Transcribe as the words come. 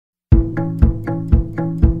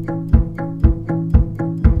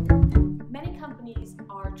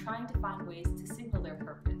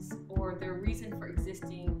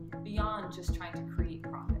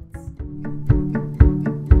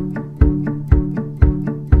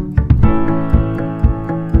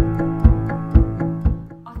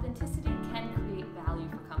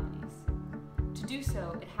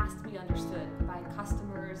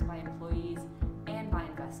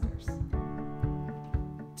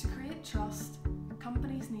create trust,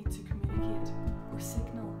 companies need to communicate or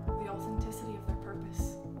signal the authenticity of their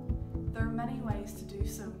purpose. There are many ways to do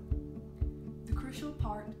so. The crucial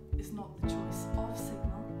part is not the choice of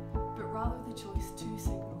signal, but rather the choice to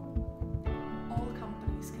signal. All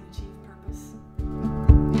companies can achieve purpose.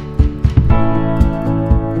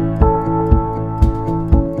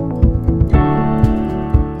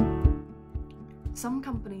 Some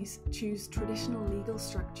companies choose traditional legal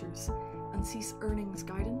structures and cease earnings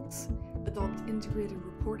guidance, adopt integrated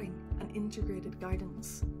reporting and integrated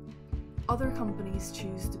guidance. Other companies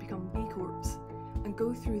choose to become B Corps and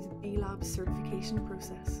go through the B Lab certification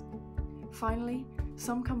process. Finally,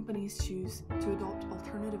 some companies choose to adopt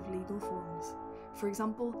alternative legal forms, for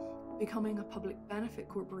example, becoming a public benefit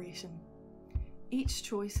corporation. Each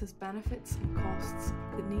choice has benefits and costs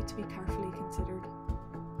that need to be carefully considered.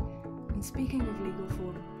 And speaking of legal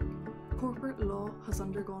form, corporate law has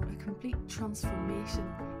undergone a complete transformation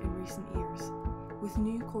in recent years, with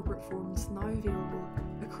new corporate forms now available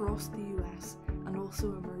across the US and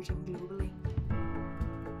also emerging globally.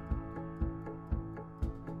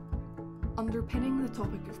 Underpinning the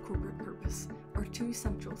topic of corporate purpose are two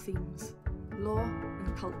central themes: law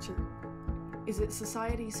and culture. Is it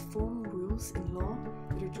society's formal rules in law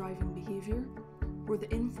that are driving behaviour, or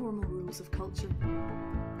the informal rules of culture?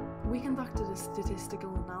 We conducted a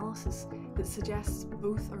statistical analysis that suggests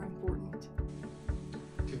both are important.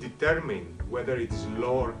 To determine whether it is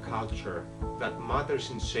law or culture that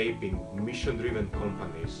matters in shaping mission-driven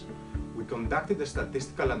companies, we conducted a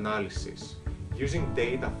statistical analysis using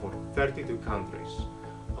data for 32 countries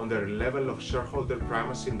on their level of shareholder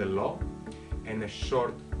primacy in the law and a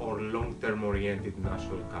short or long-term oriented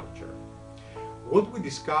national culture. What we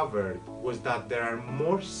discovered was that there are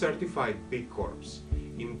more certified B Corps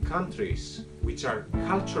in countries which are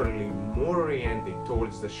culturally more oriented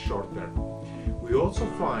towards the short term. We also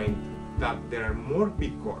find that there are more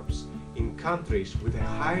B Corps in countries with a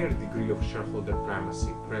higher degree of shareholder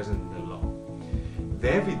primacy present in the law.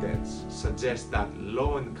 The evidence suggests that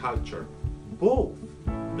law and culture both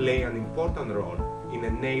play an important role in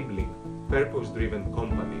enabling purpose-driven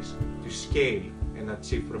companies to scale and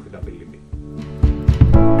achieve profitability.